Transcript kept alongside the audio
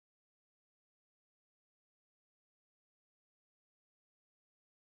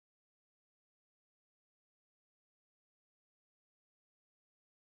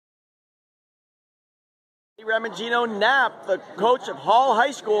Remigino-Knapp, the coach of Hall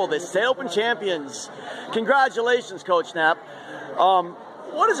High School, the State Open champions. Congratulations, Coach Knapp.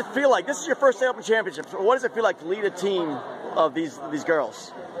 What does it feel like? This is your first State Open championship. So what does it feel like to lead a team of these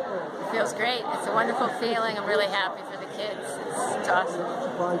girls? It feels great. It's a wonderful feeling. I'm really happy for the kids. It's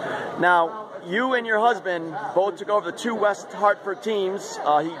awesome. Now, you and your husband both took over the two West Hartford teams.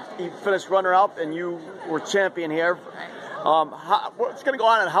 He finished runner-up, and you were champion here. What's going to go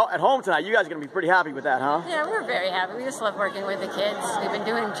on at home tonight? You guys are going to be pretty happy with that, huh? Yeah, we're very happy. We just love working with the kids. We've been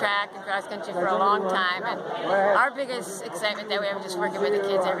doing track and cross country for a long time, and our biggest excitement that we have is just working with the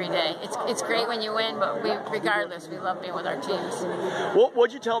kids every day. It's great when you win, but regardless, we love being with our teams. What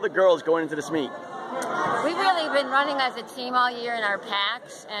would you tell the girls going into this meet? We've really been running as a team all year in our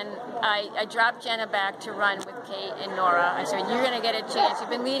packs, and I dropped Jenna back to run with Kate and Nora. I said, you're going to get a chance. You've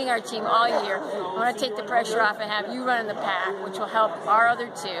been leading our team all year. I want to take the pressure off and have you run in the pack, which will help our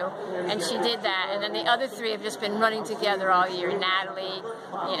other two. And she did that. And then the other three have just been running together all year. Natalie,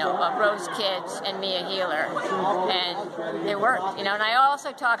 Rose Kids, and Mia Healer. And it worked, And I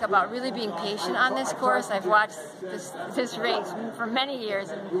also talk about really being patient on this course. I've watched this race for many years,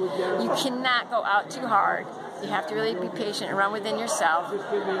 and you cannot go out too hard. You have to really be patient and run within yourself. You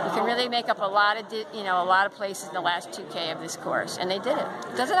can really make up a lot of places in the last 2K of this course, and they did it.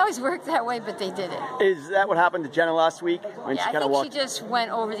 It doesn't always work that way, but they did it. Is that what happened to Jenna last week when she kind of walked? I think she just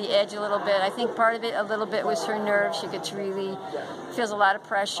went over the edge a little bit. I think part of it a little bit was her nerves. She feels a lot of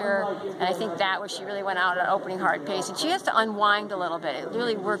pressure, and I think that was she really went out at opening hard pace, and she has to unwind a little bit. It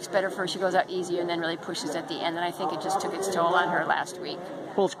really works better for her. She goes out easier and then really pushes at the end, and I think it just took its toll on her last week.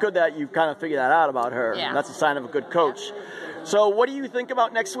 Well, it's good that you've kind of figured that out about her. Yeah. That's a sign of a good coach. Yeah. So what do you think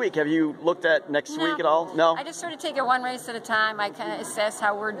about next week? Have you looked at next week at all? No? I just sort of take it one race at a time. I kind of assess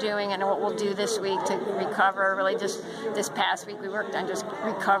how we're doing and what we'll do this week to recover. Really just this past week we worked on just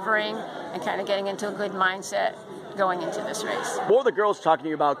recovering and kind of getting into a good mindset going into this race. What were the girls talking to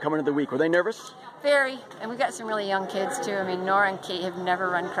you about coming into the week? Were they nervous? Very, and we've got some really young kids too. I mean, Nora and Kate have never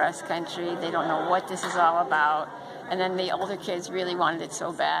run cross country. They don't know what this is all about. And then the older kids really wanted it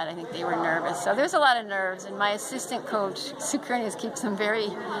so bad. I think they were nervous. So there's a lot of nerves, and my assistant coach, Sukrinius, keeps them very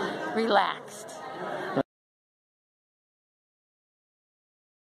relaxed.